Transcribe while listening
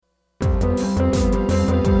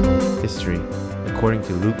history, according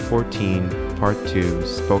to Luke 14, Part 2,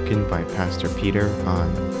 spoken by Pastor Peter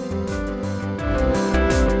An.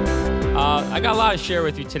 I got a lot to share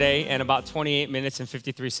with you today in about 28 minutes and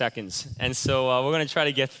 53 seconds. And so we're going to try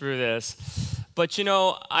to get through this. But you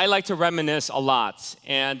know, I like to reminisce a lot.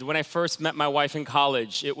 And when I first met my wife in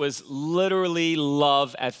college, it was literally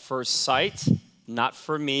love at first sight. Not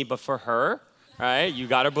for me, but for her, right? You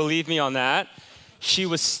got to believe me on that. She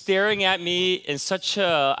was staring at me in such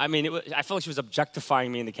a, I felt like she was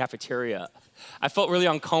objectifying me in the cafeteria. I felt really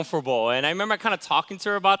uncomfortable. And I remember kind of talking to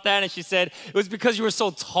her about that, and she said, it was because you were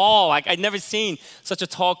so tall. Like, I'd never seen such a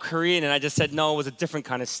tall Korean. And I just said, no, it was a different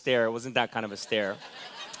kind of stare. It wasn't that kind of a stare.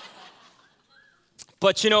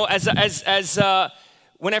 But, you know,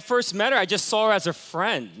 when I first met her, I just saw her as a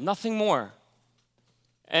friend, nothing more.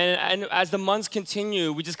 And as the months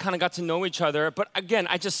continue, we just kind of got to know each other. But again,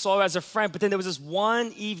 I just saw her as a friend. But then there was this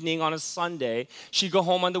one evening on a Sunday. She'd go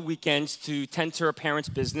home on the weekends to tend to her parents'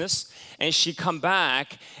 business. And she'd come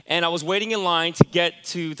back. And I was waiting in line to get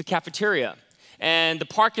to the cafeteria. And the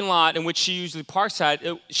parking lot in which she usually parks at,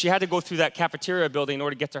 she had to go through that cafeteria building in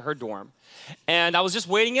order to get to her dorm. And I was just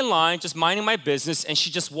waiting in line, just minding my business. And she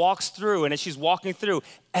just walks through. And as she's walking through,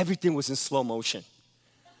 everything was in slow motion.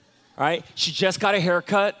 Right? She just got a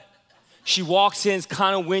haircut. She walks in, it's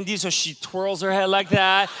kind of windy, so she twirls her head like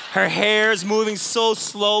that. Her hair is moving so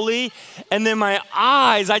slowly. And then my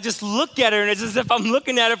eyes, I just look at her, and it's as if I'm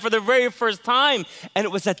looking at her for the very first time. And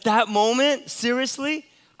it was at that moment, seriously,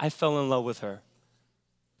 I fell in love with her.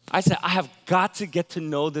 I said, I have got to get to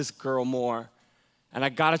know this girl more. And I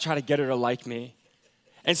got to try to get her to like me.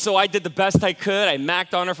 And so I did the best I could. I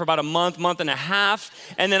macked on her for about a month and a half.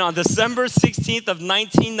 And then on December 16th of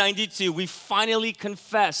 1992, we finally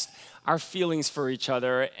confessed our feelings for each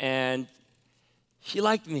other. And she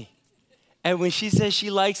liked me. And when she says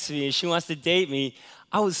she likes me and she wants to date me,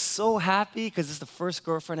 I was so happy because it's the first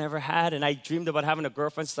girlfriend I ever had. And I dreamed about having a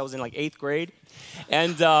girlfriend since I was in like 8th grade.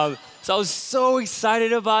 And so I was so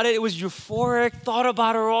excited about it. It was euphoric. Thought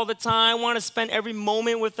about her all the time. Wanted to spend every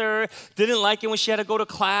moment with her. Didn't like it when she had to go to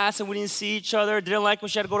class and we didn't see each other. Didn't like when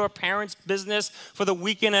she had to go to her parents' business for the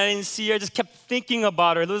weekend. I didn't see her. I just kept thinking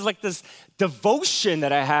about her. There was like this devotion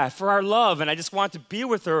that I had for our love. And I just wanted to be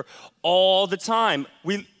with her all the time.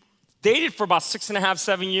 We dated for about 6.5,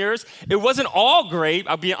 7 years. It wasn't all great,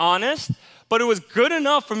 I'll be honest, but it was good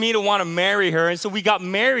enough for me to want to marry her. And so we got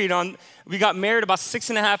married about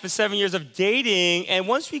 6.5 to 7 years of dating. And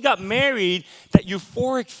once we got married, that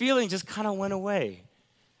euphoric feeling just kind of went away.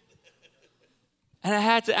 And I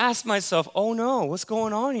had to ask myself, oh no, what's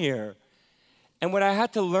going on here? And what I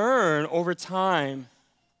had to learn over time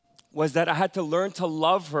was that I had to learn to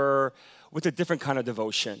love her with a different kind of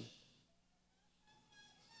devotion.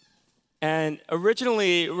 And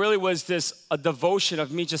originally, it really was a devotion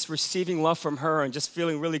of me just receiving love from her and just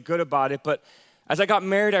feeling really good about it. But as I got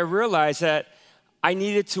married, I realized that I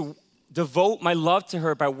needed to devote my love to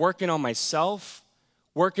her by working on myself,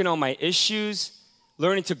 working on my issues,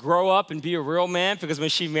 learning to grow up and be a real man. Because when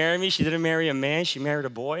she married me, she didn't marry a man, she married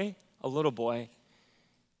a boy, a little boy.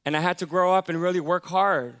 And I had to grow up and really work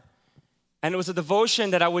hard. And it was a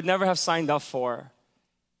devotion that I would never have signed up for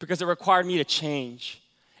because it required me to change.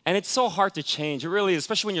 And it's so hard to change. It really is,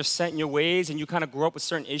 especially when you're set in your ways and you kind of grow up with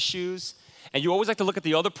certain issues. And you always like to look at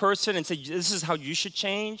the other person and say, this is how you should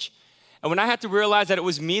change. And when I had to realize that it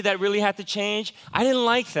was me that really had to change, I didn't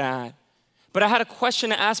like that. But I had a question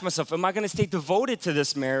to ask myself, am I going to stay devoted to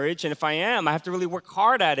this marriage? And if I am, I have to really work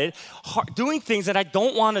hard at it, doing things that I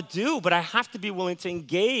don't want to do, but I have to be willing to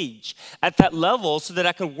engage at that level so that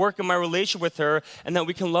I can work in my relationship with her and that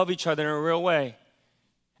we can love each other in a real way.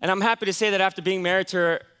 And I'm happy to say that after being married to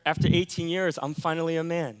her, after 18 years, I'm finally a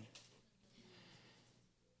man.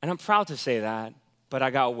 And I'm proud to say that, but I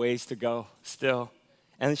got ways to go still.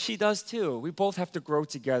 And she does too. We both have to grow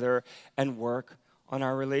together and work on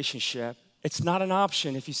our relationship. It's not an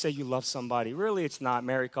option if you say you love somebody. Really, it's not,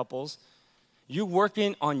 married couples. You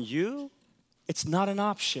working on you, it's not an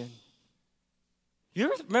option. You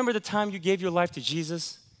ever remember the time you gave your life to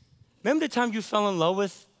Jesus? Remember the time you fell in love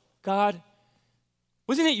with God?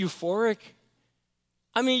 Wasn't it euphoric?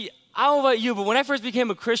 I mean, I don't know about you, but when I first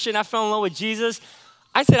became a Christian, I fell in love with Jesus.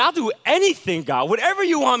 I said, I'll do anything, God. Whatever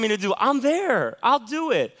you want me to do, I'm there. I'll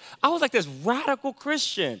do it. I was like this radical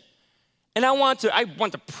Christian. And I want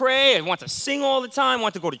to pray. I want to sing all the time. I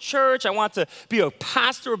want to go to church. I want to be a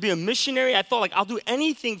pastor or be a missionary. I thought, like, I'll do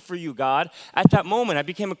anything for you, God. At that moment, I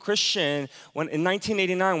became a Christian in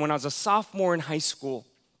 1989 when I was a sophomore in high school.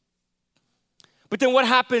 But then what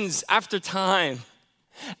happens after time,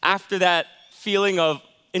 after that feeling of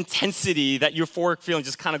intensity, that euphoric feeling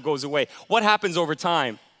just kind of goes away? What happens over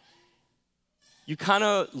time? you kind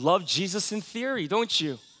of love Jesus in theory, don't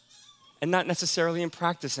you? And not necessarily in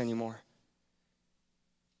practice anymore.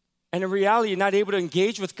 And in reality, you're not able to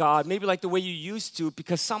engage with God, maybe like the way you used to,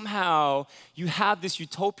 because somehow you have this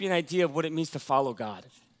utopian idea of what it means to follow God.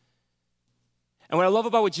 And what I love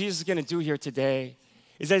about what Jesus is going to do here today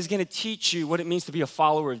is that he's going to teach you what it means to be a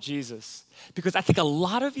follower of Jesus. Because I think a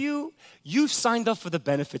lot of you've signed up for the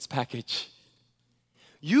benefits package.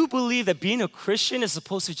 You believe that being a Christian is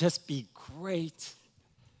supposed to just be great.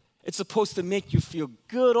 It's supposed to make you feel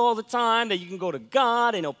good all the time, that you can go to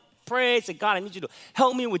God and he'll pray, say, God, I need you to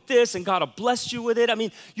help me with this, and God will bless you with it. I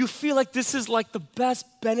mean, you feel like this is like the best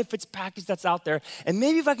benefits package that's out there. And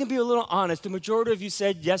maybe if I can be a little honest, the majority of you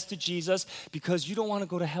said yes to Jesus because you don't want to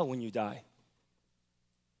go to hell when you die.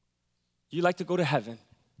 You like to go to heaven.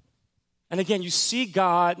 And again, you see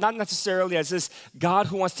God not necessarily as this God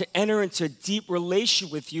who wants to enter into a deep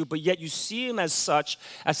relationship with you, but yet you see him as such,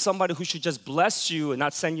 as somebody who should just bless you and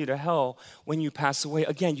not send you to hell when you pass away.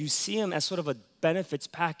 Again, you see him as sort of a benefits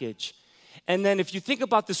package. And then if you think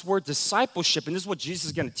about this word discipleship, and this is what Jesus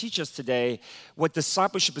is going to teach us today, what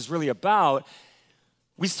discipleship is really about,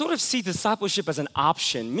 we sort of see discipleship as an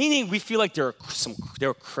option, meaning we feel like there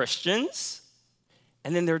are Christians,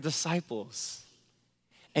 and then there are disciples.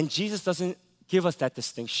 And Jesus doesn't give us that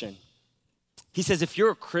distinction. He says, if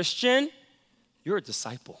you're a Christian, you're a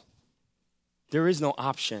disciple. There is no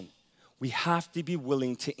option. We have to be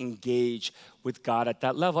willing to engage with God at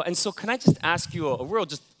that level. And so can I just ask you a real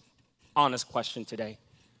just honest question today?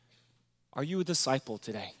 Are you a disciple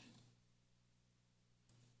today?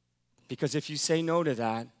 Because if you say no to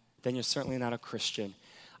that, then you're certainly not a Christian.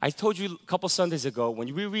 I told you a couple Sundays ago,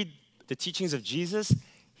 when we read the teachings of Jesus,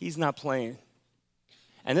 he's not playing.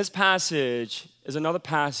 And this passage is another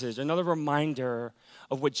passage, another reminder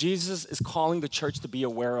of what Jesus is calling the church to be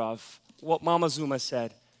aware of. What Mama Zuma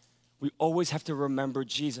said, we always have to remember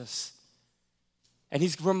Jesus. And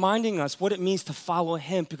he's reminding us what it means to follow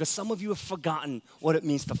him, because some of you have forgotten what it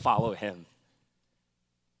means to follow him.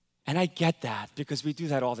 And I get that, because we do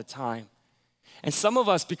that all the time. And some of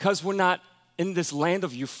us, because we're not in this land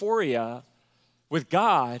of euphoria with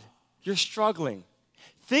God, you're struggling,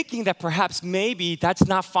 thinking that perhaps maybe that's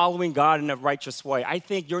not following God in a righteous way. I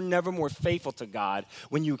think you're never more faithful to God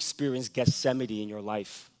when you experience Gethsemane in your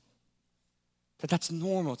life. That's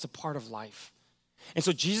normal, it's a part of life. And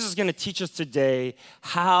so Jesus is going to teach us today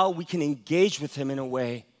how we can engage with him in a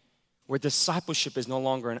way where discipleship is no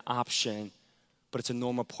longer an option, but it's a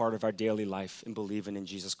normal part of our daily life in believing in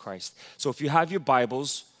Jesus Christ. So if you have your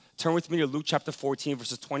Bibles, turn with me to Luke chapter 14,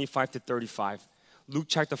 verses 25 to 35. Luke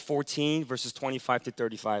chapter 14, verses 25 to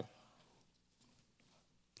 35.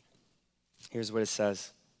 Here's what it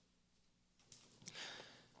says.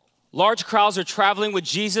 Large crowds are traveling with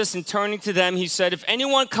Jesus, and turning to them, he said, if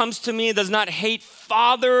anyone comes to me and does not hate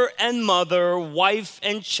father and mother, wife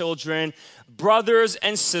and children, brothers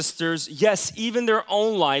and sisters, yes, even their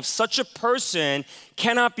own life, such a person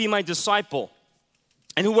cannot be my disciple.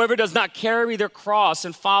 And whoever does not carry their cross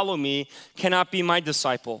and follow me cannot be my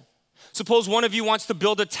disciple. Suppose one of you wants to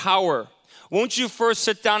build a tower. Won't you first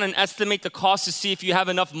sit down and estimate the cost to see if you have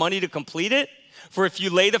enough money to complete it? For if you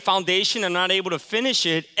lay the foundation and are not able to finish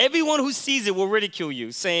it, everyone who sees it will ridicule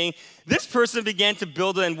you, saying, this person began to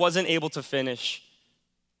build it and wasn't able to finish.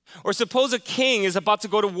 Or suppose a king is about to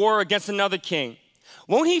go to war against another king.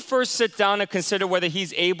 Won't he first sit down and consider whether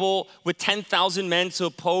he's able with 10,000 men to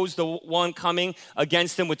oppose the one coming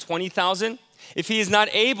against him with 20,000? If he is not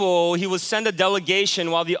able, he will send a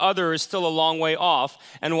delegation while the other is still a long way off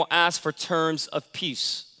and will ask for terms of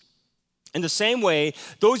peace. In the same way,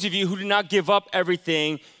 those of you who do not give up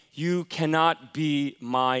everything, you cannot be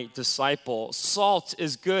my disciple. Salt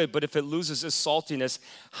is good, but if it loses its saltiness,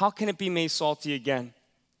 how can it be made salty again?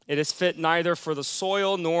 It is fit neither for the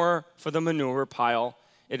soil nor for the manure pile.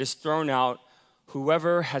 It is thrown out.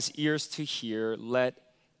 Whoever has ears to hear, let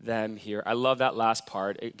them hear. I love that last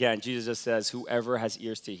part. Again, Jesus just says, whoever has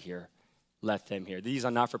ears to hear, let them hear. These are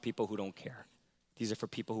not for people who don't care. These are for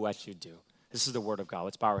people who actually do. This is the word of God.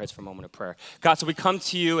 Let's bow our heads for a moment of prayer. God, so we come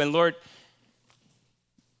to you, and Lord,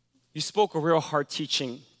 you spoke a real hard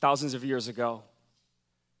teaching thousands of years ago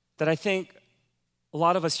that I think a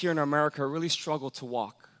lot of us here in America really struggle to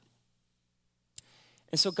walk.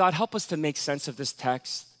 And so, God, help us to make sense of this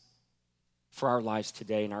text for our lives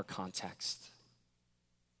today in our context.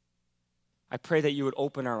 I pray that you would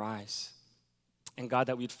open our eyes, and God,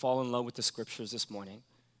 that we'd fall in love with the scriptures this morning,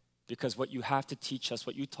 because what you have to teach us,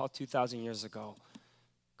 what you taught 2,000 years ago,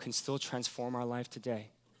 can still transform our life today.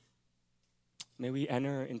 May we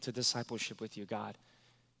enter into discipleship with you, God,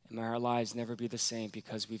 And may our lives never be the same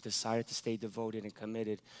because we've decided to stay devoted and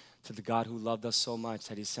committed to the God who loved us so much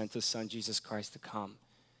that he sent his son, Jesus Christ, to come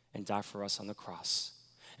and die for us on the cross.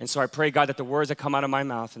 And so I pray, God, that the words that come out of my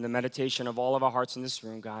mouth and the meditation of all of our hearts in this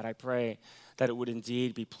room, God, I pray that it would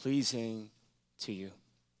indeed be pleasing to you.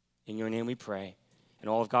 In your name we pray. And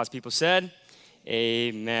all of God's people said,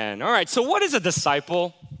 amen. All right, so what is a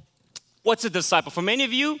disciple? What's a disciple? For many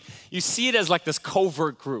of you, you see it as like this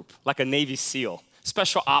covert group, like a Navy SEAL,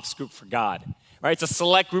 special ops group for God. Right? It's a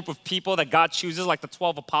select group of people that God chooses, like the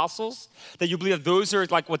 12 apostles, that you believe that those are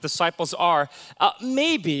like what disciples are.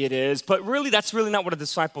 Maybe it is, but really that's really not what a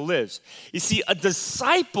disciple is. You see, a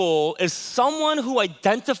disciple is someone who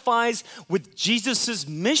identifies with Jesus'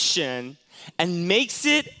 mission and makes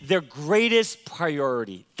it their greatest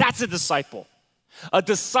priority. That's a disciple. A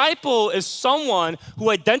disciple is someone who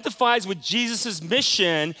identifies with Jesus'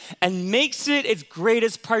 mission and makes it its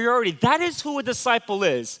greatest priority. That is who a disciple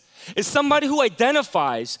is. It's somebody who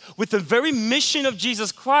identifies with the very mission of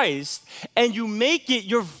Jesus Christ and you make it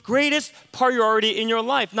your greatest priority in your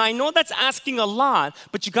life. Now, I know that's asking a lot,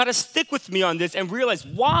 but you got to stick with me on this and realize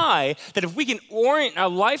why, that if we can orient our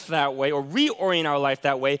life that way or reorient our life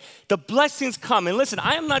that way, the blessings come. And listen,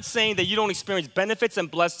 I am not saying that you don't experience benefits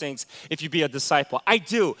and blessings if you be a disciple. I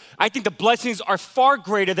do. I think the blessings are far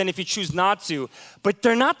greater than if you choose not to, but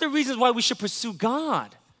they're not the reasons why we should pursue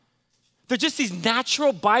God. They're just these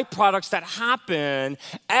natural byproducts that happen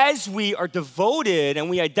as we are devoted and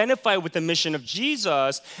we identify with the mission of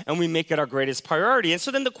Jesus and we make it our greatest priority. And so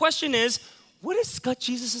then the question is, what is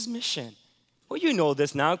Jesus' mission? Well, you know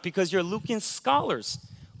this now because you're Lukean scholars.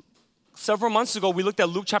 Several months ago, we looked at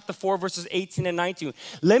Luke chapter 4, verses 18 and 19.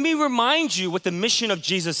 Let me remind you what the mission of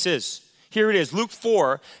Jesus is. Here it is, Luke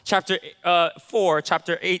 4, chapter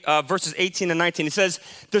 8, verses 18 and 19. It says,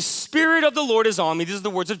 the Spirit of the Lord is on me. These are the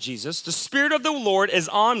words of Jesus. The Spirit of the Lord is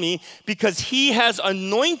on me because he has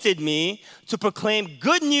anointed me to proclaim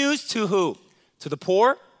good news to who? To the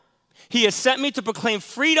poor. He has sent me to proclaim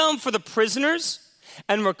freedom for the prisoners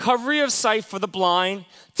and recovery of sight for the blind,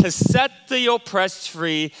 to set the oppressed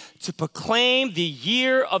free, to proclaim the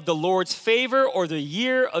year of the Lord's favor or the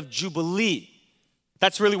year of Jubilee.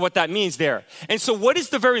 That's really what that means there. And so what is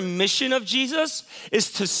the very mission of Jesus?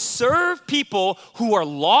 Is to serve people who are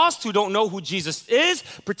lost, who don't know who Jesus is,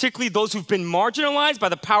 particularly those who've been marginalized by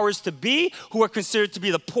the powers to be, who are considered to be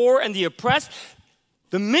the poor and the oppressed.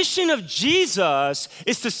 The mission of Jesus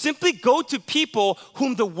is to simply go to people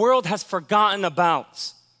whom the world has forgotten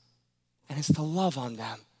about. And it's to love on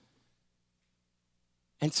them.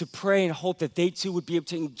 And to pray and hope that they too would be able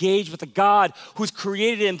to engage with the God who's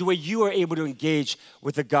created them the way you are able to engage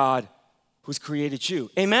with the God who's created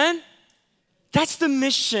you. Amen? That's the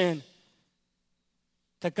mission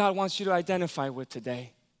that God wants you to identify with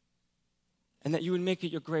today. And that you would make it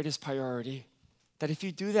your greatest priority. That if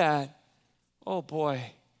you do that, oh boy,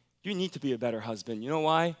 you need to be a better husband. You know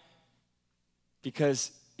why?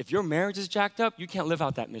 Because if your marriage is jacked up, you can't live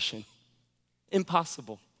out that mission.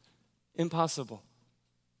 Impossible. Impossible.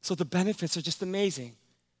 So the benefits are just amazing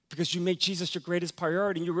because you make Jesus your greatest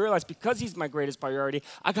priority and you realize because he's my greatest priority,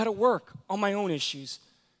 I got to work on my own issues.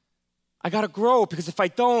 I got to grow because if I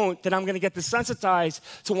don't, then I'm going to get desensitized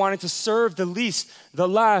to wanting to serve the least, the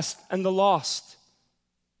last, and the lost.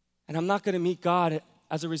 And I'm not going to meet God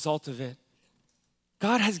as a result of it.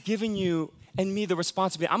 God has given you and me the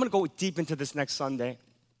responsibility. I'm going to go deep into this next Sunday.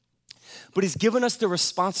 But he's given us the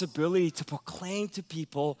responsibility to proclaim to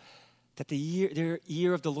people that their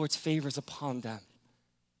year of the Lord's favor is upon them.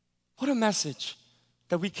 What a message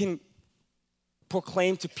that we can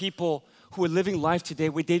proclaim to people who are living life today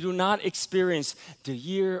where they do not experience the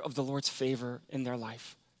year of the Lord's favor in their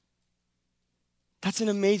life. That's an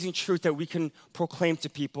amazing truth that we can proclaim to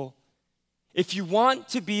people. If you want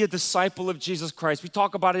to be a disciple of Jesus Christ, we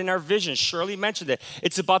talk about it in our vision. Shirley mentioned it.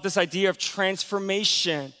 It's about this idea of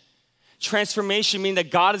transformation. Transformation means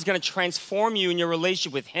that God is going to transform you in your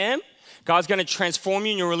relationship with him. God's going to transform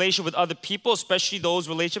you in your relationship with other people, especially those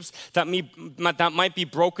relationships that might be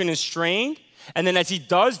broken and strained. And then as he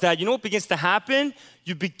does that, you know what begins to happen?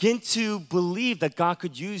 You begin to believe that God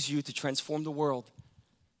could use you to transform the world.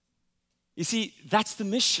 You see, that's the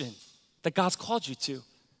mission that God's called you to.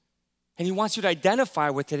 And he wants you to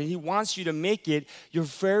identify with it, and he wants you to make it your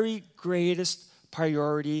very greatest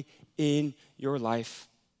priority in your life.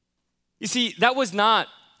 You see, that was not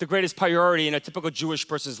the greatest priority in a typical Jewish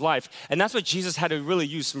person's life. And that's why Jesus had to really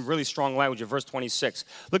use some really strong language in verse 26.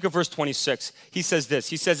 Look at verse 26. He says this.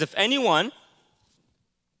 He says, if anyone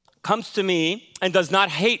comes to me and does not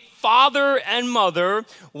hate father and mother,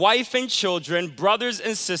 wife and children, brothers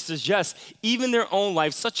and sisters, yes, even their own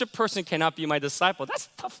life, such a person cannot be my disciple. That's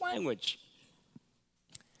tough language.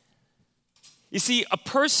 You see, a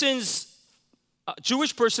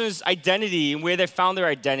Jewish person's identity and where they found their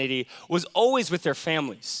identity was always with their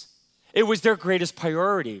families. It was their greatest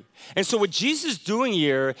priority. And so what Jesus is doing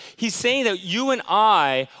here, he's saying that you and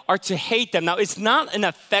I are to hate them. Now, it's not an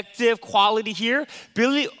effective quality here.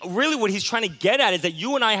 Really what he's trying to get at is that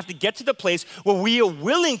you and I have to get to the place where we are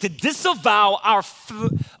willing to disavow our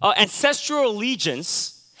ancestral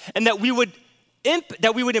allegiance, and that we would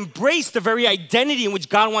embrace the very identity in which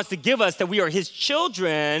God wants to give us, that we are his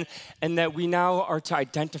children, and that we now are to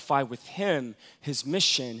identify with him, his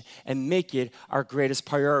mission, and make it our greatest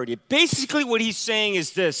priority. Basically, what he's saying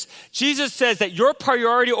is this. Jesus says that your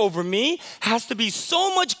priority over me has to be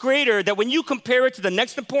so much greater that when you compare it to the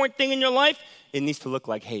next important thing in your life, it needs to look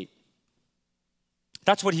like hate.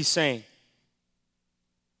 That's what he's saying.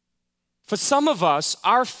 For some of us,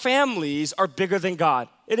 our families are bigger than God.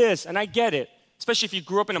 It is, and I get it. Especially if you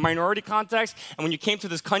grew up in a minority context, and when you came to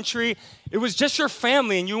this country, it was just your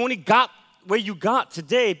family, and you only got where you got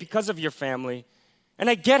today because of your family. And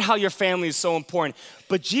I get how your family is so important.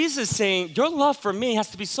 But Jesus is saying, your love for me has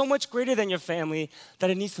to be so much greater than your family that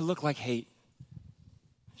it needs to look like hate.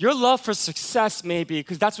 Your love for success, maybe,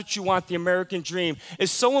 because that's what you want, the American dream, is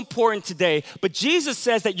so important today. But Jesus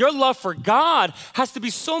says that your love for God has to be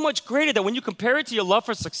so much greater that when you compare it to your love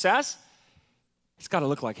for success, it's got to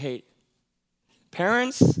look like hate.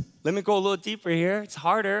 Parents, let me go a little deeper here. It's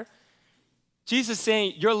harder. Jesus is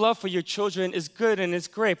saying your love for your children is good and it's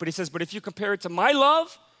great. But he says, but if you compare it to my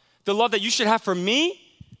love, the love that you should have for me,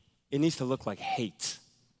 it needs to look like hate.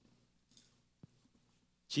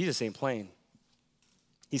 Jesus ain't playing.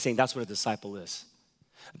 He's saying that's what a disciple is.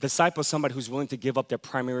 A disciple is somebody who's willing to give up their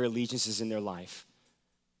primary allegiances in their life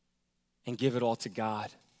and give it all to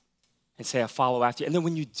God and say, I follow after you. And then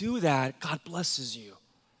when you do that, God blesses you.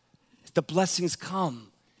 The blessings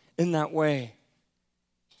come in that way.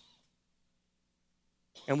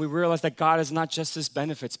 And we realize that God is not just this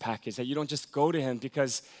benefits package, that you don't just go to him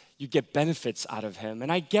because you get benefits out of him.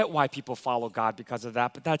 And I get why people follow God because of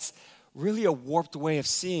that, but that's really a warped way of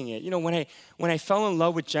seeing it. You know, when I fell in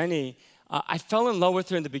love with Jenny, I fell in love with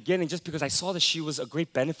her in the beginning just because I saw that she was a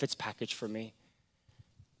great benefits package for me.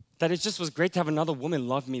 That it just was great to have another woman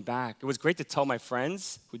love me back. It was great to tell my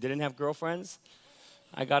friends who didn't have girlfriends,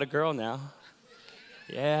 I got a girl now.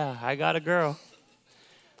 Yeah, I got a girl.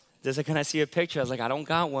 They said, can I see a picture? I was like, I don't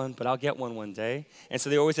got one, but I'll get one day. And so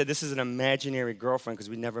they always said, this is an imaginary girlfriend because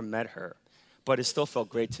we never met her. But it still felt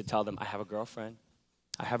great to tell them, I have a girlfriend.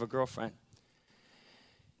 I have a girlfriend.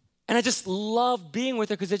 And I just loved being with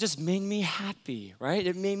her because it just made me happy, right?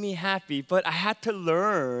 It made me happy. But I had to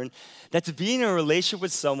learn that to be in a relationship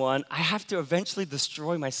with someone, I have to eventually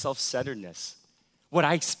destroy my self-centeredness. What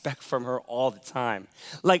I expect from her all the time.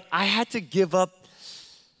 Like, I had to give up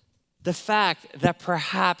the fact that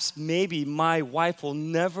perhaps maybe my wife will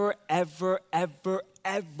never, ever, ever,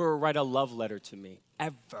 ever write a love letter to me.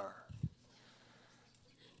 Ever.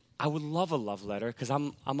 I would love a love letter because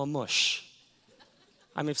I'm a mush.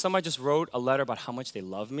 I mean, if somebody just wrote a letter about how much they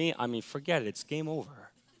love me, I mean, forget it. It's game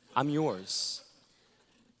over. I'm yours.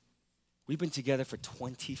 We've been together for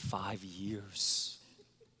 25 years.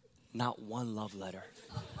 Not one love letter.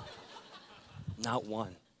 Not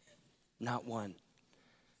one. Not one.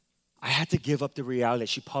 I had to give up the reality that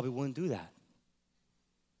she probably wouldn't do that.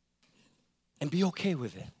 And be okay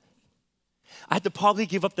with it. I had to probably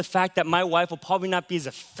give up the fact that my wife will probably not be as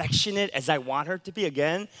affectionate as I want her to be.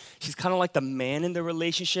 Again, she's kind of like the man in the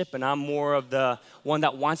relationship, and I'm more of the one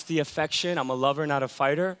that wants the affection. I'm a lover, not a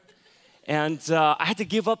fighter. And I had to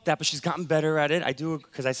give up that, but she's gotten better at it. I do,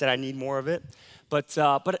 because I said I need more of it. But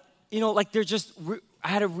you know, like I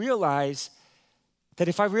had to realize that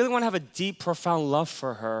if I really want to have a deep, profound love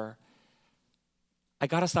for her, I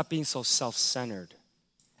got to stop being so self-centered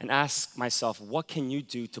and ask myself, what can you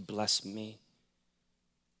do to bless me?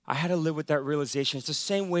 I had to live with that realization. It's the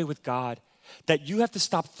same way with God, that you have to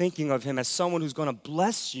stop thinking of him as someone who's going to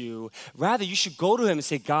bless you. Rather, you should go to him and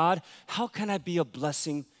say, God, how can I be a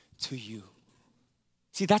blessing to you?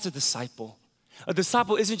 See, that's a disciple. A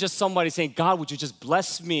disciple isn't just somebody saying, God, would you just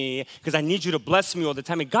bless me because I need you to bless me all the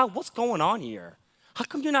time. And God, what's going on here? How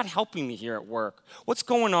come you're not helping me here at work? What's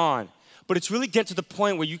going on? But it's really get to the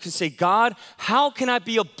point where you can say, God, how can I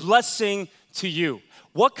be a blessing to you?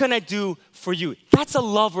 What can I do for you? That's a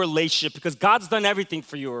love relationship because God's done everything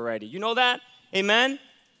for you already. You know that? Amen?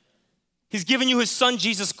 He's given you his son,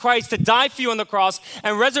 Jesus Christ, to die for you on the cross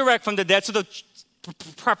and resurrect from the dead. So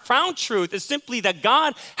profound truth is simply that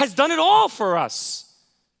God has done it all for us.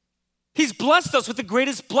 He's blessed us with the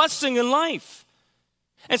greatest blessing in life.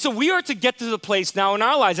 And so we are to get to the place now in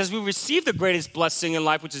our lives as we receive the greatest blessing in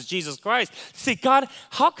life, which is Jesus Christ, to say, God,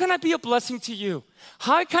 how can I be a blessing to you?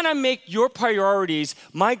 How can I make your priorities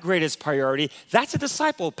my greatest priority? That's a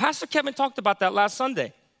disciple. Pastor Kevin talked about that last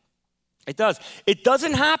Sunday. It does. It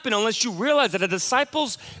doesn't happen unless you realize that a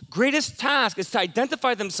disciple's greatest task is to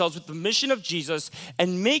identify themselves with the mission of Jesus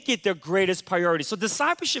and make it their greatest priority. So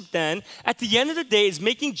discipleship then, at the end of the day, is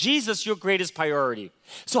making Jesus your greatest priority.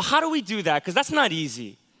 So how do we do that? Because that's not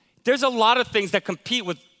easy. There's a lot of things that compete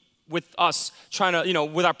with us trying to,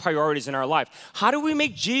 with our priorities in our life. How do we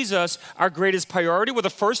make Jesus our greatest priority? Well,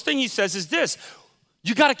 the first thing he says is this: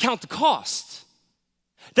 you got to count the cost.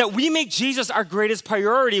 That we make Jesus our greatest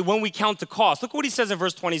priority when we count the cost. Look what he says in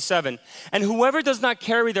verse 27. And whoever does not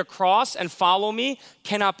carry their cross and follow me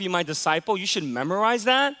cannot be my disciple. You should memorize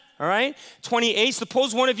that, all right? 28,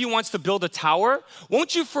 suppose one of you wants to build a tower.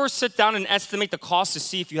 Won't you first sit down and estimate the cost to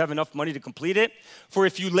see if you have enough money to complete it? For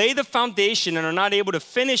if you lay the foundation and are not able to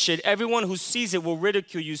finish it, everyone who sees it will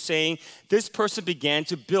ridicule you, saying, this person began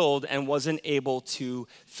to build and wasn't able to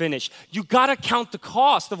finish. You gotta count the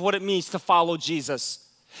cost of what it means to follow Jesus.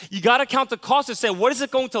 You got to count the cost and say, what is it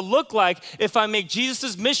going to look like if I make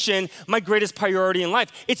Jesus' mission my greatest priority in life?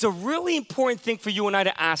 It's a really important thing for you and I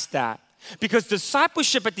to ask that. Because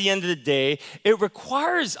discipleship at the end of the day, it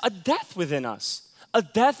requires a death within us. A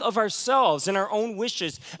death of ourselves and our own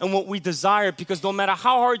wishes and what we desire. Because no matter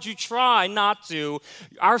how hard you try not to,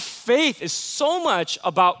 our faith is so much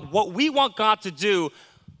about what we want God to do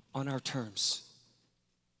on our terms.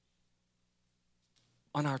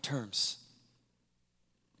 On our terms.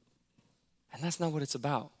 And that's not what it's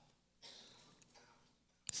about.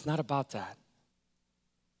 It's not about that.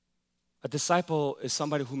 A disciple is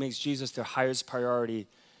somebody who makes Jesus their highest priority,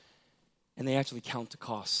 and they actually count the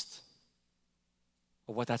cost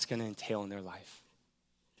of what that's going to entail in their life.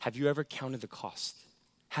 Have you ever counted the cost?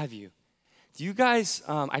 Have you? Do you guys,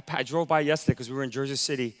 I drove by yesterday because we were in Jersey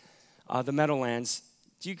City, the Meadowlands.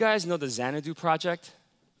 Do you guys know the Xanadu Project?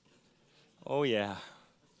 Oh, yeah.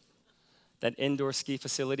 That indoor ski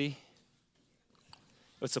facility.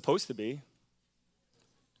 It's supposed to be.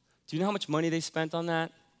 Do you know how much money they spent on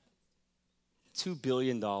that? $2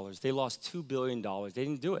 billion. They lost $2 billion. They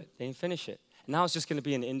didn't do it. They didn't finish it. And now it's just going to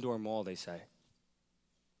be an indoor mall, they say.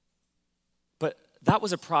 But that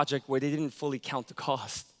was a project where they didn't fully count the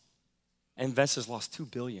cost. Investors lost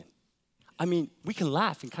 $2 billion. I mean, we can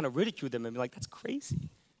laugh and kind of ridicule them and be like, that's crazy.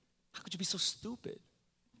 How could you be so stupid?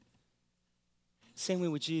 Same way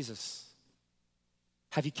with Jesus.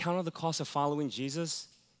 Have you counted the cost of following Jesus?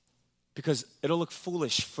 Because it'll look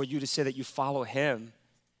foolish for you to say that you follow him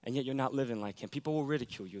and yet you're not living like him. People will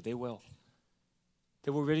ridicule you. They will.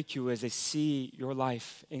 They will ridicule you as they see your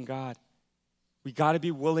life in God. We got to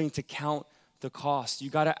be willing to count the cost. You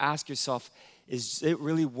got to ask yourself, is it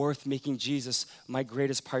really worth making Jesus my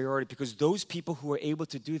greatest priority? Because those people who are able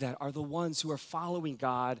to do that are the ones who are following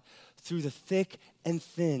God through the thick and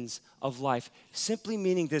thins of life. Simply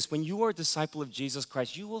meaning this: when you are a disciple of Jesus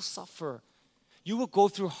Christ, you will suffer. You will go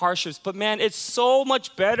through hardships. But man, it's so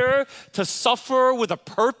much better to suffer with a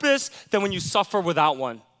purpose than when you suffer without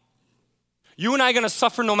one. You and I are going to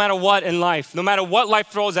suffer no matter what in life, no matter what life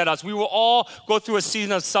throws at us. We will all go through a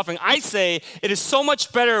season of suffering. I say it is so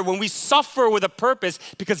much better when we suffer with a purpose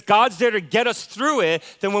because God's there to get us through it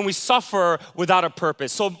than when we suffer without a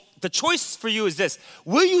purpose. So the choice for you is this: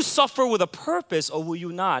 will you suffer with a purpose or will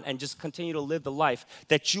you not, and just continue to live the life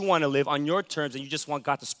that you want to live on your terms and you just want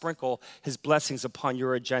God to sprinkle his blessings upon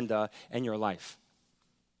your agenda and your life?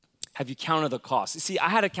 Have you counted the cost? You see, I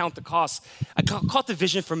had to count the cost. I caught the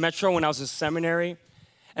vision for Metro when I was in seminary.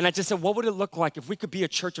 And I just said, what would it look like if we could be a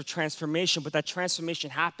church of transformation? But that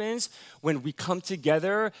transformation happens when we come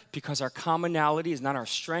together because our commonality is not our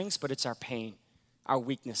strengths, but it's our pain, our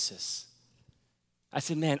weaknesses. I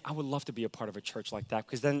said, man, I would love to be a part of a church like that,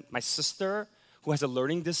 because then my sister, who has a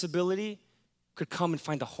learning disability, could come and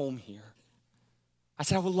find a home here. I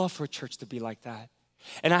said, I would love for a church to be like that.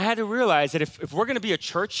 And I had to realize that if we're going to be a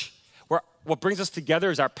church where what brings us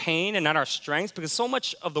together is our pain and not our strengths, because so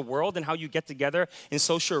much of the world and how you get together in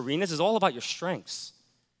social arenas is all about your strengths,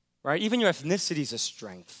 right? Even your ethnicity is a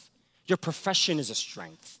strength. Your profession is a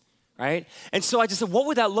strength, right? And so I just said, what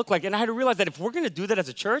would that look like? And I had to realize that if we're going to do that as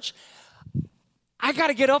a church, I got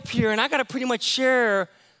to get up here and I got to pretty much share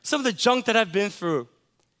some of the junk that I've been through.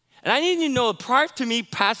 And I need you to know, prior to me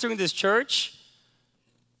pastoring this church,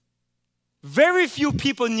 very few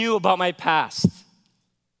people knew about my past.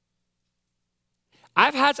 I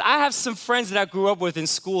have some friends that I grew up with in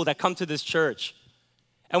school that come to this church.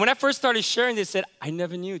 And when I first started sharing, they said, I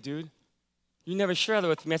never knew, dude. You never shared that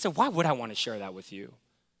with me. I said, why would I want to share that with you?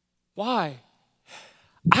 Why?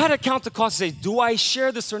 I had to count the cost and say, do I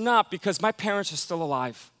share this or not? Because my parents are still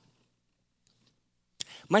alive.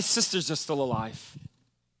 My sisters are still alive.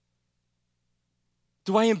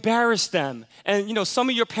 Do I embarrass them? And some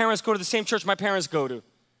of your parents go to the same church my parents go to.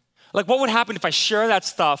 Like, what would happen if I share that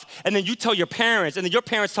stuff and then you tell your parents and then your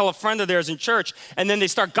parents tell a friend of theirs in church and then they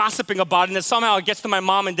start gossiping about it and then somehow it gets to my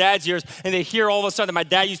mom and dad's ears and they hear all of a sudden my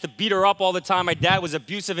dad used to beat her up all the time. My dad was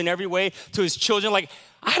abusive in every way to his children. Like,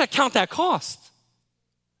 I had to count that cost.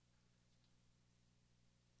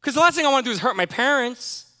 Because the last thing I want to do is hurt my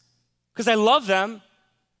parents because I love them.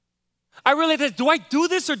 I realized, do I do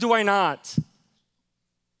this or do I not?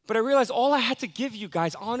 But I realized all I had to give you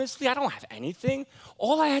guys, honestly, I don't have anything.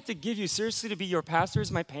 All I had to give you, seriously, to be your pastor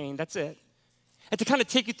is my pain. That's it. And to kind of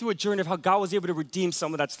take you through a journey of how God was able to redeem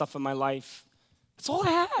some of that stuff in my life. That's all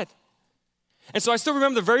I had. And so I still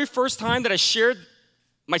remember the very first time that I shared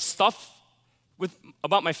my stuff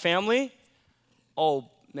about my family. Oh,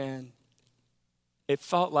 man. It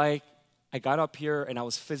felt like I got up here and I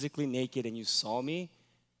was physically naked and you saw me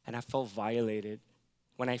and I felt violated.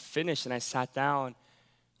 When I finished and I sat down,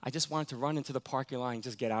 I just wanted to run into the parking lot and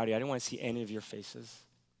just get out of here. I didn't want to see any of your faces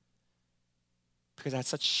because I had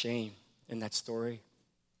such shame in that story.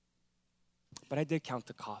 But I did count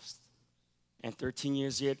the cost. And 13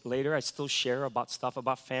 years later, I still share about stuff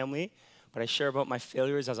about family, but I share about my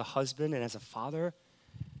failures as a husband and as a father.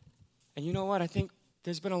 And you know what? I think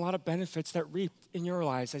there's been a lot of benefits that reaped in your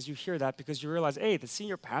lives as you hear that because you realize, hey, the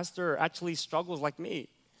senior pastor actually struggles like me.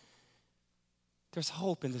 There's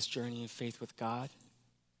hope in this journey in faith with God.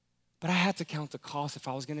 But I had to count the cost if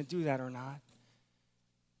I was going to do that or not.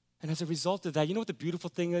 And as a result of that, you know what the beautiful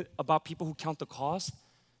thing about people who count the cost?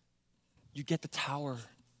 You get the tower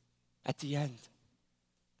at the end.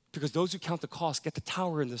 Because those who count the cost get the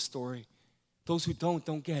tower in the story. Those who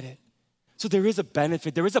don't get it. So there is a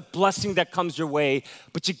benefit, there is a blessing that comes your way,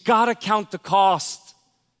 but you gotta count the cost.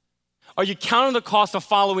 Are you counting the cost of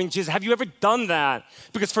following Jesus? Have you ever done that?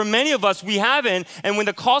 Because for many of us, we haven't, and when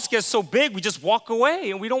the cost gets so big, we just walk away,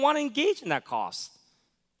 and we don't want to engage in that cost.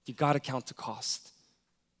 You gotta count the cost.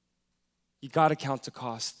 You gotta count the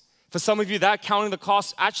cost. For some of you, that counting the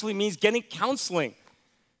cost actually means getting counseling.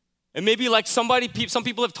 And maybe like some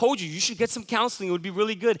people have told you, you should get some counseling, it would be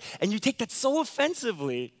really good. And you take that so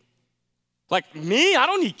offensively. Like, me? I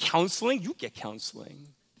don't need counseling. You get counseling.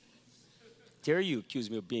 Dare you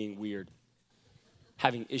accuse me of being weird,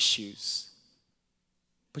 having issues.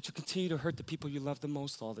 But you continue to hurt the people you love the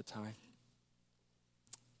most all the time.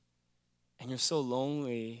 And you're so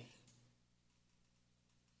lonely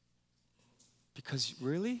because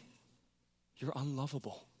really, you're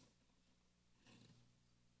unlovable.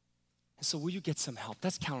 And so will you get some help?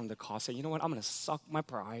 That's counting the cost. Say, you know what? I'm going to suck my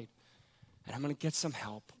pride and I'm going to get some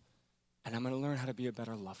help. And I'm going to learn how to be a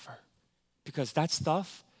better lover. Because that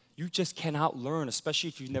stuff, you just cannot learn, especially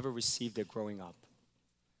if you've never received it growing up.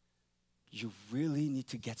 You really need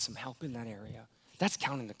to get some help in that area. That's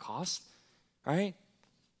counting the cost, right?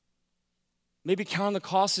 Maybe counting the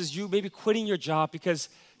cost is you maybe quitting your job because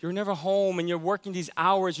you're never home and you're working these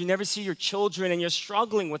hours. You never see your children and you're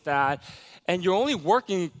struggling with that. And you're only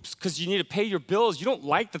working because you need to pay your bills. You don't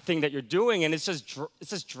like the thing that you're doing and it's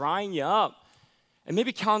just drying you up. And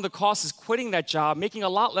maybe counting the cost is quitting that job, making a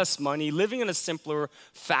lot less money, living in a simpler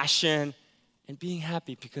fashion, and being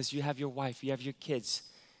happy because you have your wife, you have your kids,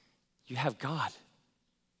 you have God.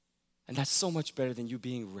 And that's so much better than you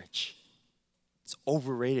being rich. It's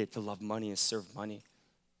overrated to love money and serve money.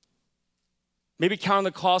 Maybe counting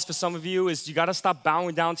the cost for some of you is you got to stop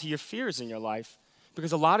bowing down to your fears in your life.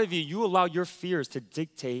 Because a lot of you allow your fears to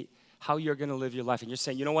dictate how you're going to live your life. And you're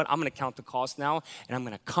saying, you know what, I'm going to count the cost now, and I'm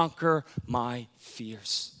going to conquer my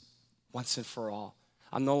fears once and for all.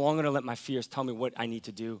 I'm no longer going to let my fears tell me what I need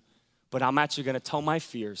to do, but I'm actually going to tell my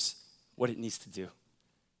fears what it needs to do.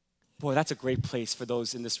 Boy, that's a great place for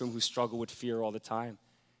those in this room who struggle with fear all the time.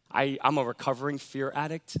 I'm a recovering fear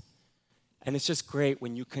addict, and it's just great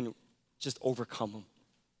when you can just overcome them.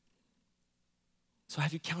 So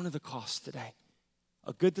have you counted the cost today?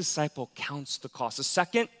 A good disciple counts the cost. The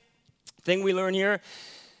second thing we learn here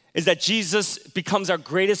is that Jesus becomes our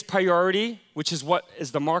greatest priority which is what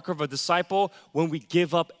is the marker of a disciple, when we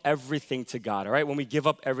give up everything to God, all right? When we give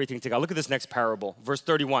up everything to God. Look at this next parable, verse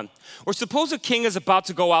 31. Or suppose a king is about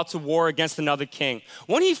to go out to war against another king.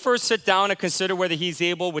 Won't he first sit down and consider whether he's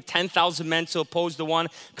able with 10,000 men to oppose the one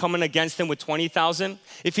coming against him with 20,000?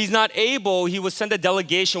 If he's not able, he will send a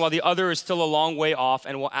delegation while the other is still a long way off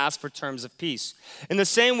and will ask for terms of peace. In the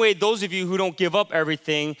same way, those of you who don't give up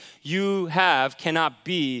everything you have cannot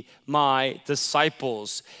be my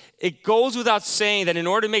disciples. It goes without saying that in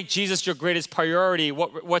order to make Jesus your greatest priority,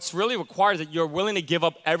 what's really required is that you're willing to give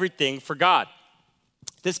up everything for God.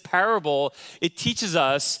 This parable, it teaches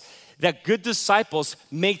us that good disciples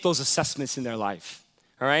make those assessments in their life,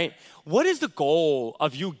 all right? What is the goal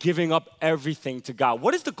of you giving up everything to God?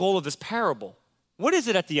 What is the goal of this parable? What is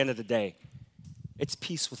it at the end of the day? It's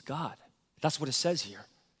peace with God. That's what it says here.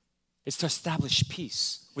 It's to establish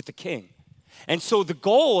peace with the king. And so the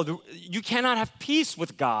goal, you cannot have peace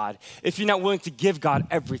with God if you're not willing to give God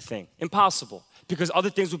everything. Impossible. Because other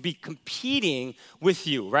things would be competing with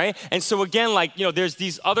you, right? And so again, there's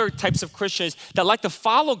these other types of Christians that like to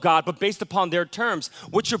follow God, but based upon their terms.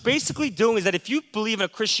 What you're basically doing is that if you believe in a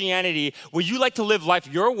Christianity where you like to live life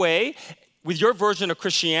your way, with your version of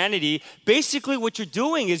Christianity, basically what you're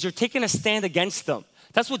doing is you're taking a stand against them.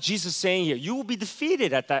 That's what Jesus is saying here. You will be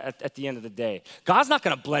defeated at the end of the day. God's not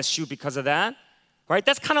going to bless you because of that, right?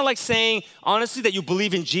 That's kind of like saying, honestly, that you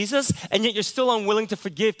believe in Jesus, and yet you're still unwilling to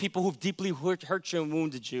forgive people who've deeply hurt you and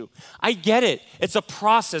wounded you. I get it. It's a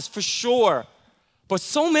process for sure. But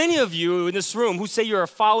so many of you in this room who say you're a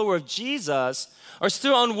follower of Jesus are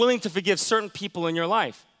still unwilling to forgive certain people in your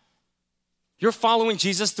life. You're following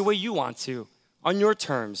Jesus the way you want to, on your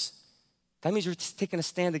terms. That means you're taking a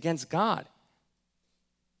stand against God.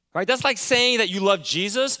 Right? That's like saying that you love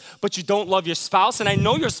Jesus, but you don't love your spouse. And I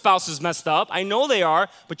know your spouse is messed up. I know they are.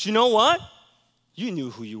 But you know what? You knew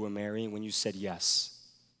who you were marrying when you said yes.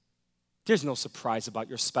 There's no surprise about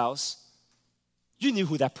your spouse. You knew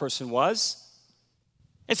who that person was.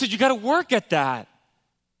 And so you got to work at that.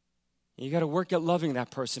 You got to work at loving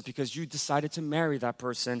that person because you decided to marry that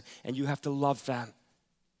person and you have to love them.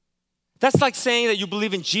 That's like saying that you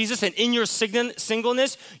believe in Jesus and in your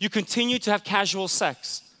singleness, you continue to have casual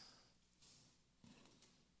sex.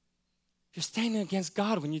 You're standing against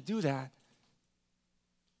God when you do that.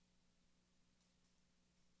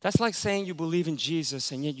 That's like saying you believe in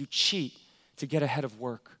Jesus and yet you cheat to get ahead of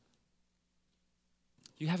work.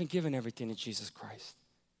 You haven't given everything to Jesus Christ.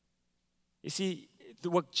 You see,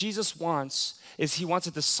 what Jesus wants is he wants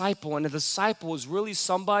a disciple, and a disciple is really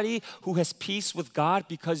somebody who has peace with God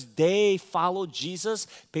because they follow Jesus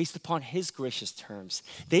based upon his gracious terms.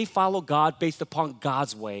 They follow God based upon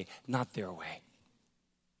God's way, not their way.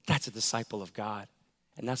 That's a disciple of God,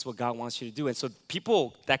 and that's what God wants you to do. And so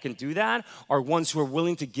people that can do that are ones who are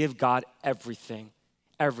willing to give God everything,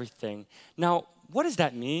 everything. Now, what does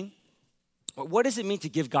that mean? What does it mean to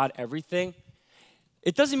give God everything?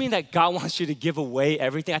 It doesn't mean that God wants you to give away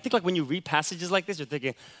everything. I think when you read passages like this, you're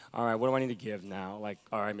thinking, all right, what do I need to give now?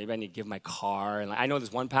 All right, maybe I need to give my car. And I know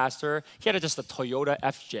this one pastor, he had just a Toyota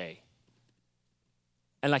FJ.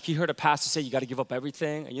 And he heard a pastor say, you got to give up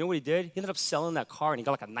everything. And you know what he did? He ended up selling that car and he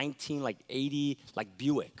got a 1980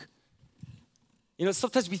 Buick. You know,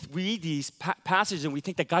 sometimes we read these passages and we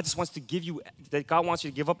think that God just wants to give you, that God wants you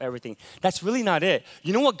to give up everything. That's really not it.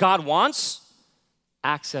 You know what God wants?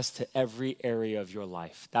 Access to every area of your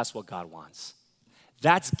life. That's what God wants.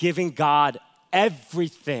 That's giving God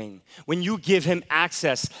everything. When you give him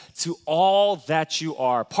access to all that you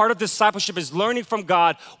are. Part of discipleship is learning from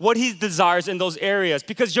God what he desires in those areas,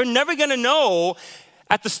 because you're never going to know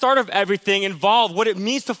at the start of everything involved what it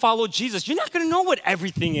means to follow Jesus. You're not going to know what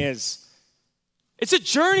everything is. It's a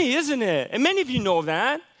journey, isn't it? And many of you know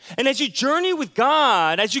that. And as you journey with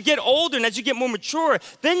God, as you get older and as you get more mature,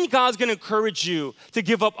 then God's going to encourage you to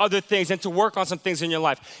give up other things and to work on some things in your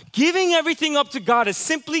life. Giving everything up to God is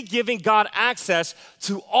simply giving God access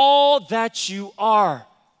to all that you are.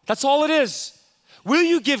 That's all it is. Will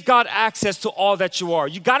you give God access to all that you are?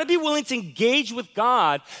 You got to be willing to engage with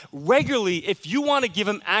God regularly if you want to give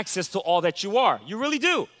him access to all that you are. You really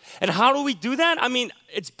do. And how do we do that? I mean,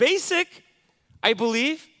 it's basic, I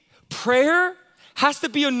believe. Prayer has to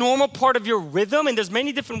be a normal part of your rhythm, and there's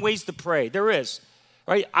many different ways to pray. There is,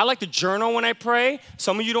 right? I like to journal when I pray.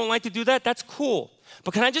 Some of you don't like to do that. That's cool.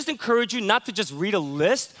 But can I just encourage you not to just read a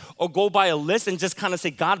list or go by a list and just kind of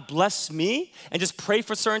say, God bless me, and just pray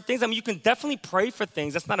for certain things? I mean, you can definitely pray for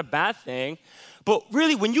things. That's not a bad thing. But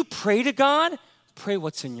really, when you pray to God, pray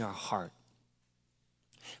what's in your heart.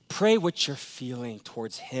 Pray what you're feeling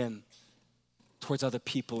towards him, towards other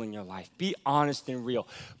people in your life. Be honest and real.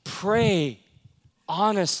 Pray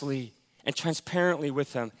honestly and transparently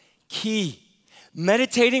with him. Key.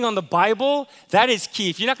 Meditating on the Bible, that is key.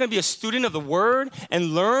 If you're not going to be a student of the Word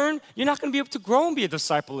and learn, you're not going to be able to grow and be a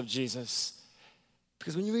disciple of Jesus.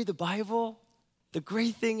 Because when you read the Bible, the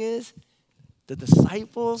great thing is the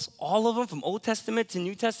disciples, all of them from Old Testament to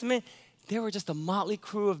New Testament, they were just a motley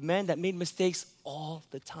crew of men that made mistakes all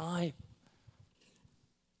the time.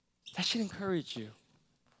 That should encourage you.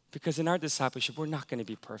 Because in our discipleship, we're not going to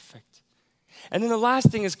be perfect. And then the last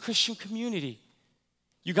thing is Christian community.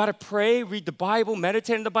 You got to pray, read the Bible,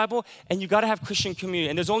 meditate on the Bible, and you got to have Christian community.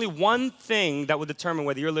 And there's only one thing that will determine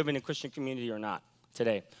whether you're living in a Christian community or not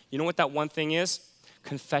today. You know what that one thing is?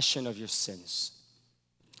 Confession of your sins.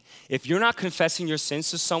 If you're not confessing your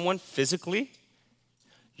sins to someone physically,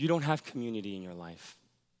 you don't have community in your life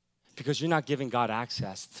because you're not giving God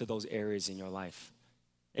access to those areas in your life.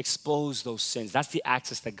 Expose those sins. That's the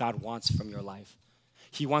access that God wants from your life.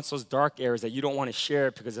 He wants those dark areas that you don't want to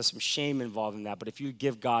share because there's some shame involved in that. But if you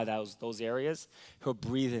give God those areas, he'll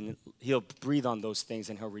breathe on those things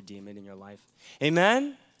and he'll redeem it in your life.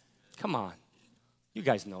 Amen? Come on. You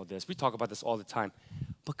guys know this. We talk about this all the time.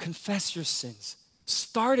 But confess your sins.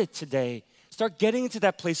 Start it today. Start getting into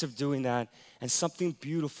that place of doing that, and something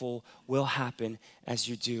beautiful will happen as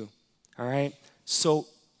you do. All right? So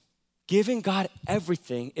giving God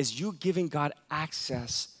everything is you giving God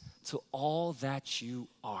access to all that you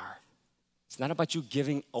are. It's not about you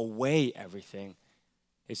giving away everything.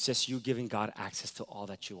 It's just you giving God access to all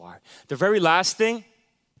that you are. The very last thing,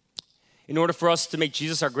 in order for us to make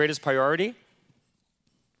Jesus our greatest priority,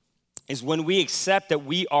 is when we accept that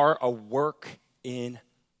we are a work in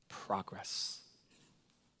progress.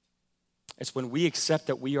 It's when we accept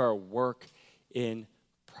that we are a work in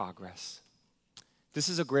progress. This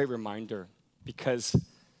is a great reminder because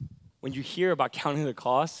when you hear about counting the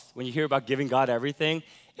cost, when you hear about giving God everything,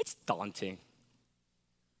 it's daunting.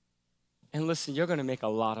 And listen, you're going to make a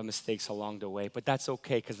lot of mistakes along the way, but that's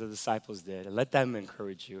okay because the disciples did. And let them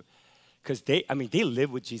encourage you. Because they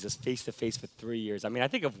lived with Jesus face to face for 3 years. I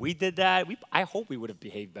think if we did that, I hope we would have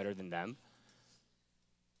behaved better than them.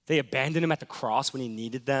 They abandoned him at the cross when he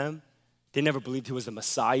needed them. They never believed he was the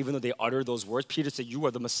Messiah, even though they uttered those words. Peter said, "You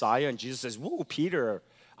are the Messiah." And Jesus says, "Whoa, Peter,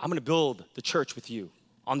 I'm going to build the church with you.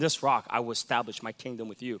 On this rock, I will establish my kingdom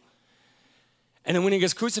with you." And then when he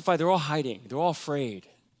gets crucified, they're all hiding. They're all afraid.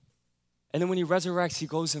 And then when he resurrects, he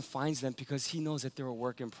goes and finds them because he knows that they're a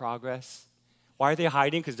work in progress. Why are they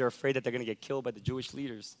hiding? Because they're afraid that they're going to get killed by the Jewish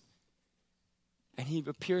leaders. And he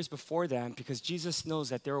appears before them because Jesus knows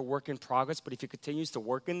that they're a work in progress, but if he continues to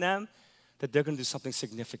work in them, that they're going to do something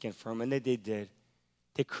significant for him. And they did.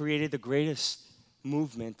 They created the greatest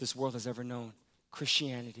movement this world has ever known,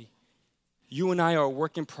 Christianity. You and I are a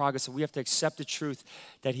work in progress, and we have to accept the truth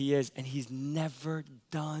that he is, and he's never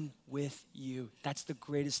done with you. That's the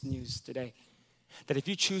greatest news today. That if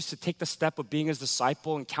you choose to take the step of being his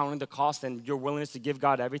disciple and counting the cost and your willingness to give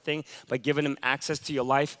God everything by giving him access to your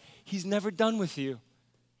life, he's never done with you.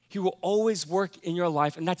 He will always work in your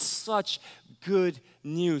life, and that's such good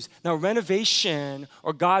news. Now, renovation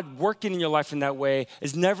or God working in your life in that way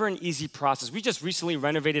is never an easy process. We just recently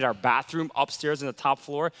renovated our bathroom upstairs in the top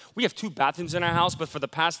floor. We have 2 bathrooms in our house, but for the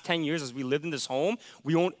past 10 years as we lived in this home,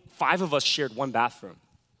 5 of us shared one bathroom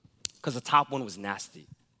because the top one was nasty.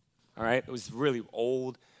 All right, it was really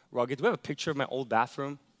old, rugged. Do we have a picture of my old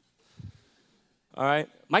bathroom? All right,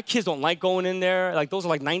 my kids don't like going in there. Like those are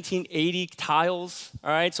like 1980 tiles. All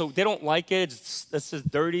right, so they don't like it. It's just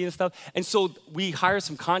dirty and stuff. And so we hired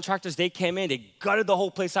some contractors. They came in. They gutted the whole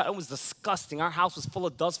place out. It was disgusting. Our house was full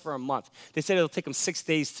of dust for a month. They said it'll take them 6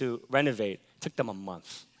 days to renovate. It took them a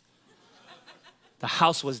month. The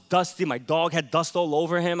house was dusty. My dog had dust all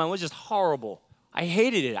over him. It was just horrible. I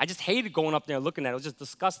hated it. I just hated going up there and looking at it. It was just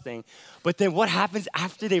disgusting. But then what happens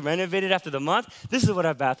after they renovated after the month? This is what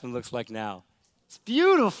our bathroom looks like now. It's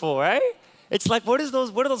beautiful, right? It's like, what are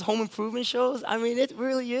those home improvement shows? It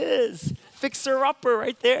really is. Fixer-upper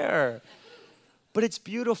right there. But it's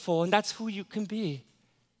beautiful, and that's who you can be.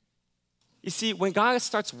 You see, when God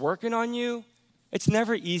starts working on you, it's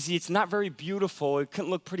never easy. It's not very beautiful. It can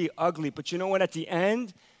look pretty ugly. But you know what? At the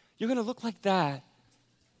end, you're going to look like that.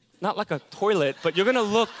 Not like a toilet, but you're going to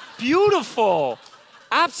look beautiful.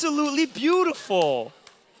 Absolutely beautiful.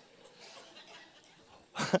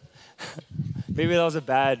 Maybe that was a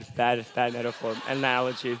bad metaphor,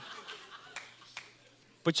 analogy.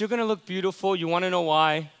 But you're going to look beautiful. You want to know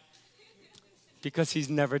why? Because he's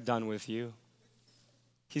never done with you.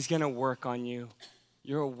 He's going to work on you.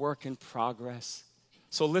 You're a work in progress.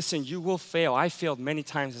 So listen, you will fail. I failed many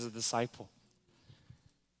times as a disciple.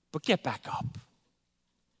 But get back up.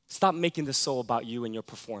 Stop making this so about you and your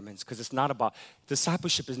performance, because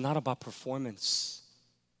discipleship is not about performance.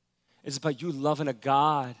 It's about you loving a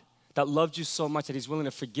God that loved you so much that he's willing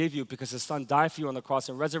to forgive you because his son died for you on the cross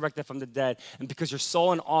and resurrected from the dead. And because you're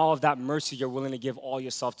so in awe of that mercy, you're willing to give all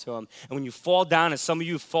yourself to him. And when you fall down, and some of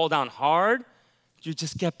you fall down hard, you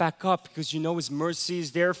just get back up because you know his mercy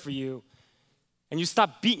is there for you. And you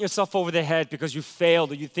stop beating yourself over the head because you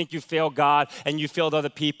failed, or you think you failed God and you failed other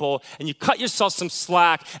people, and you cut yourself some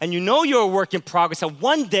slack, and you know you're a work in progress. That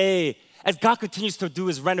one day, as God continues to do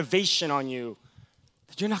his renovation on you,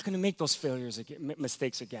 that you're not going to make those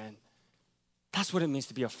mistakes again. That's what it means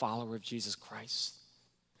to be a follower of Jesus Christ.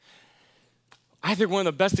 I think one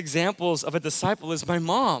of the best examples of a disciple is my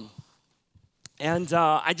mom. And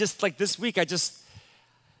this week,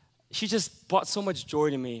 she just brought so much joy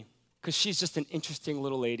to me, because she's just an interesting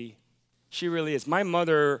little lady. She really is. My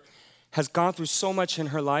mother has gone through so much in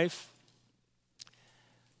her life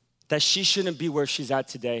that she shouldn't be where she's at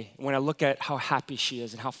today when I look at how happy she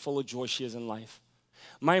is and how full of joy she is in life.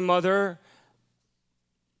 My mother,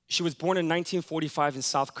 she was born in 1945 in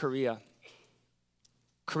South Korea.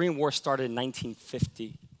 Korean War started in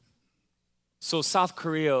 1950. So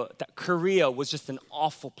Korea was just an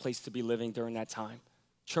awful place to be living during that time.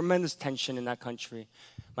 Tremendous tension in that country.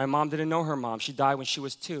 My mom didn't know her mom. She died when she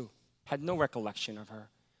was 2. Had no recollection of her.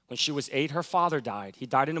 When she was 8, her father died. He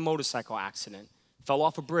died in a motorcycle accident. Fell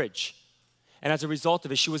off a bridge. And as a result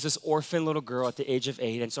of it, she was this orphan little girl at the age of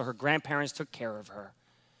 8. And so her grandparents took care of her.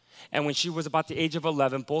 And when she was about the age of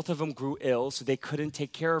 11, both of them grew ill, so they couldn't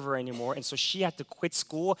take care of her anymore. And so she had to quit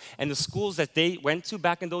school. And the schools that they went to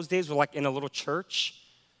back in those days were like in a little church.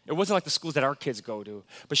 It wasn't like the schools that our kids go to.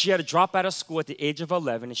 But she had to drop out of school at the age of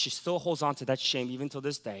 11, and she still holds on to that shame even till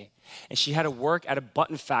this day. And she had to work at a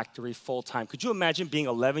button factory full-time. Could you imagine being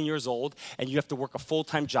 11 years old and you have to work a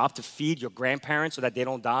full-time job to feed your grandparents so that they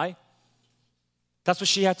don't die? That's what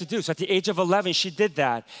she had to do. So at the age of 11, she did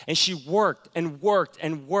that. And she worked and worked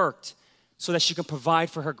and worked so that she could provide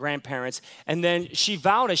for her grandparents. And then she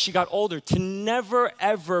vowed as she got older to never,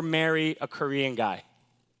 ever marry a Korean guy.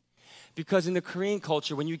 Because in the Korean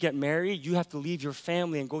culture, when you get married, you have to leave your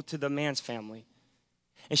family and go to the man's family.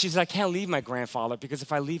 And she said, I can't leave my grandfather because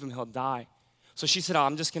if I leave him, he'll die. So she said,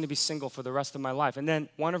 I'm just going to be single for the rest of my life. And then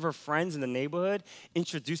one of her friends in the neighborhood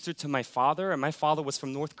introduced her to my father, and my father was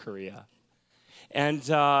from North Korea and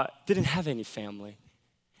didn't have any family.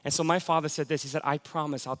 And so my father said this, he said, I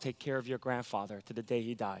promise I'll take care of your grandfather to the day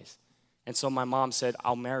he dies. And so my mom said,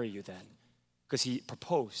 I'll marry you then, because he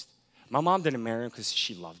proposed. My mom didn't marry him because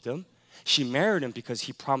she loved him. She married him because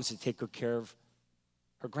he promised to take good care of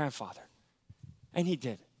her grandfather. And he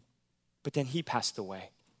did. But then he passed away.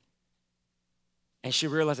 And she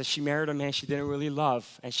realized that she married a man she didn't really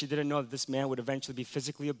love. And she didn't know that this man would eventually be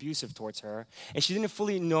physically abusive towards her. And she didn't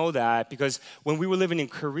fully know that because when we were living in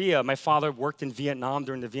Korea, my father worked in Vietnam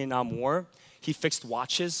during the Vietnam War. He fixed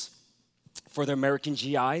watches for the American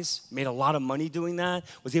GIs, made a lot of money doing that,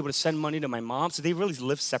 was able to send money to my mom. So they really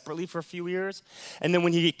lived separately for a few years. And then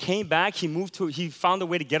when he came back, he found a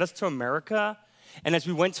way to get us to America. And as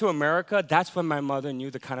we went to America, that's when my mother knew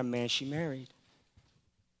the kind of man she married.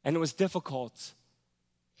 And it was difficult.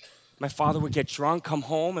 My father would get drunk, come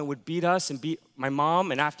home, and would beat us and beat my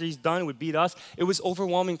mom. And after he's done, would beat us. It was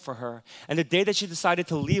overwhelming for her. And the day that she decided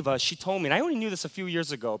to leave us, she told me, and I only knew this a few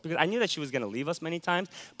years ago, because I knew that she was going to leave us many times,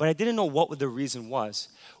 but I didn't know what the reason was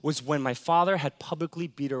when my father had publicly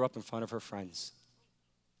beat her up in front of her friends.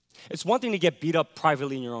 It's one thing to get beat up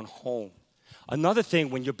privately in your own home. Another thing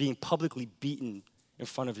when you're being publicly beaten in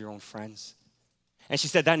front of your own friends. And she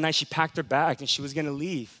said that night she packed her bag and she was going to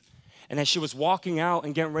leave. And as she was walking out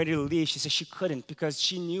and getting ready to leave, she said she couldn't because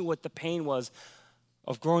she knew what the pain was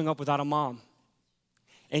of growing up without a mom.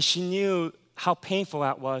 And she knew how painful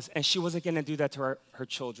that was, and she wasn't going to do that to her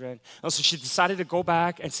children. And so she decided to go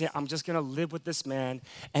back and say, I'm just going to live with this man.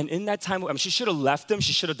 And in that time, she should have left him,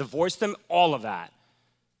 she should have divorced him, all of that.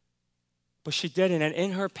 But she didn't, and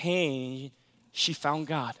in her pain, she found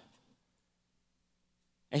God.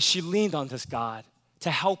 And she leaned on this God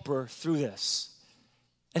to help her through this.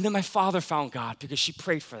 And then my father found God because she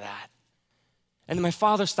prayed for that. And then my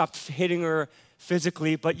father stopped hitting her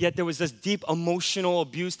physically, but yet there was this deep emotional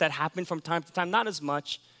abuse that happened from time to time, not as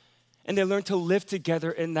much. And they learned to live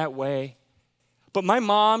together in that way. But my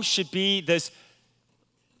mom should be this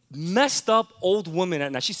messed up old woman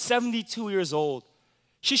at now. She's 72 years old.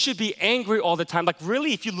 She should be angry all the time. Like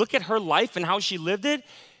really, if you look at her life and how she lived it,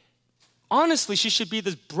 honestly, she should be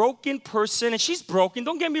this broken person. And she's broken,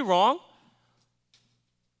 don't get me wrong.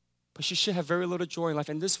 But she should have very little joy in life.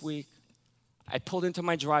 And this week, I pulled into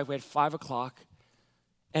my driveway at 5 o'clock,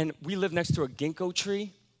 and we live next to a ginkgo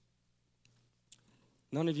tree.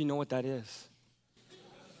 None of you know what that is.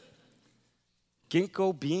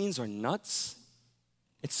 Ginkgo beans or nuts,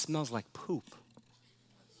 it smells like poop.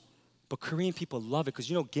 But Korean people love it because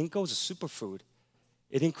ginkgo is a superfood.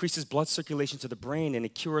 It increases blood circulation to the brain and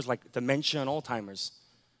it cures like dementia and Alzheimer's.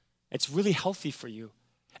 It's really healthy for you.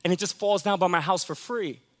 And it just falls down by my house for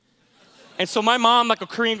free. And so my mom, like a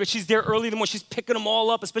Korean girl, she's there early in the morning. She's picking them all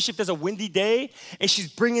up, especially if there's a windy day. And she's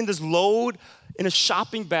bringing this load in a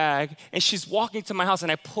shopping bag. And she's walking to my house.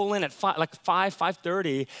 And I pull in at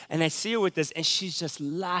 5:30. And I see her with this. And she's just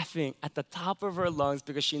laughing at the top of her lungs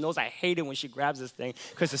because she knows I hate it when she grabs this thing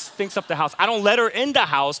because it stinks up the house. I don't let her in the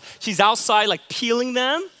house. She's outside like peeling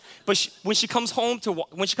them. But when she comes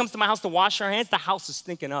to my house to wash her hands, the house is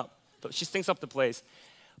stinking up. But she stinks up the place.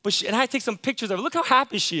 And I take some pictures of her. Look how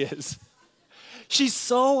happy she is. She's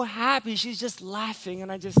so happy. She's just laughing.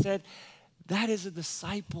 And I just said, that is a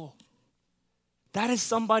disciple. That is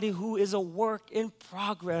somebody who is a work in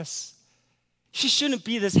progress. She shouldn't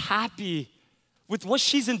be this happy with what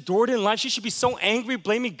she's endured in life. She should be so angry,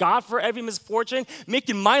 blaming God for every misfortune,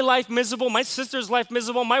 making my life miserable, my sister's life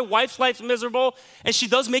miserable, my wife's life miserable. And she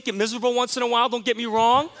does make it miserable once in a while, don't get me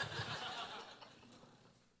wrong.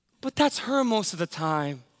 But that's her most of the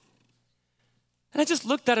time. And I just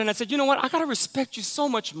looked at her and I said, you know what? I got to respect you so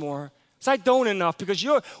much more. Because I don't enough. Because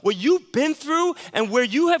what you've been through and where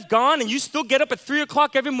you have gone and you still get up at 3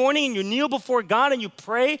 o'clock every morning and you kneel before God and you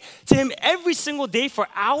pray to Him every single day for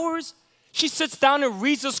hours. She sits down and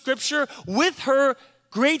reads the scripture with her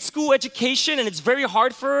grade school education and it's very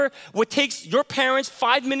hard for her. What takes your parents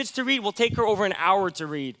 5 minutes to read will take her over an hour to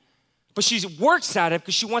read. But she works at it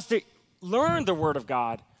because she wants to learn the Word of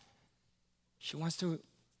God. She wants to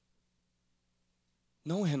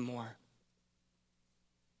know Him more.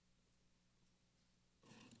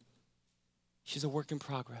 She's a work in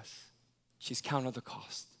progress. She's counted the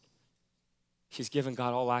cost. She's given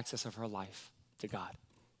God all access of her life to God.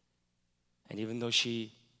 And even though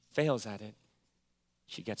she fails at it,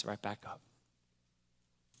 she gets right back up.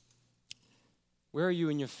 Where are you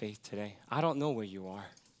in your faith today? I don't know where you are,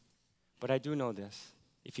 but I do know this.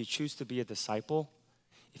 If you choose to be a disciple,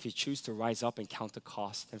 if you choose to rise up and count the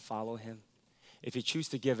cost and follow Him, if you choose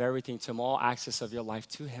to give everything to Him, all access of your life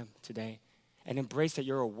to Him today, and embrace that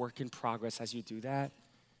you're a work in progress as you do that,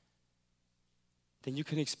 then you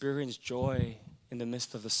can experience joy in the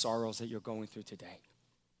midst of the sorrows that you're going through today.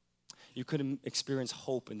 You could experience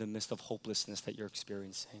hope in the midst of hopelessness that you're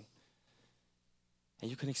experiencing. And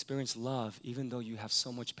you can experience love even though you have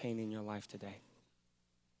so much pain in your life today.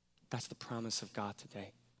 That's the promise of God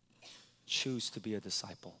today. Choose to be a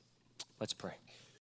disciple. Let's pray.